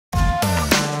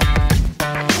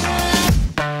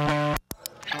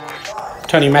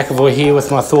Tony McAvoy here with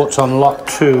my thoughts on lot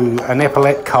 2, an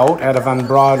Epaulette colt out of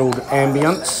Umbridled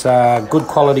Ambiance. Good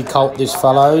quality colt, this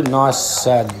fellow. Nice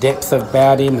depth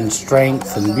about him and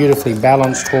strength, and beautifully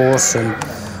balanced horse, and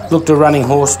looked a running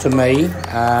horse to me,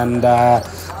 and a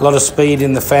lot of speed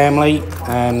in the family,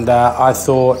 and I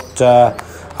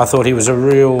thought he was a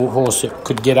real horse that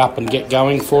could get up and get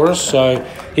going for us. So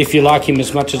if you like him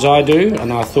as much as I do,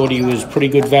 and I thought he was pretty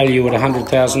good value at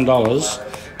 $100,000,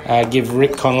 give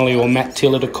Rick Connolly or Matt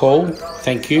Tillett a call.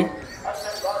 Thank you.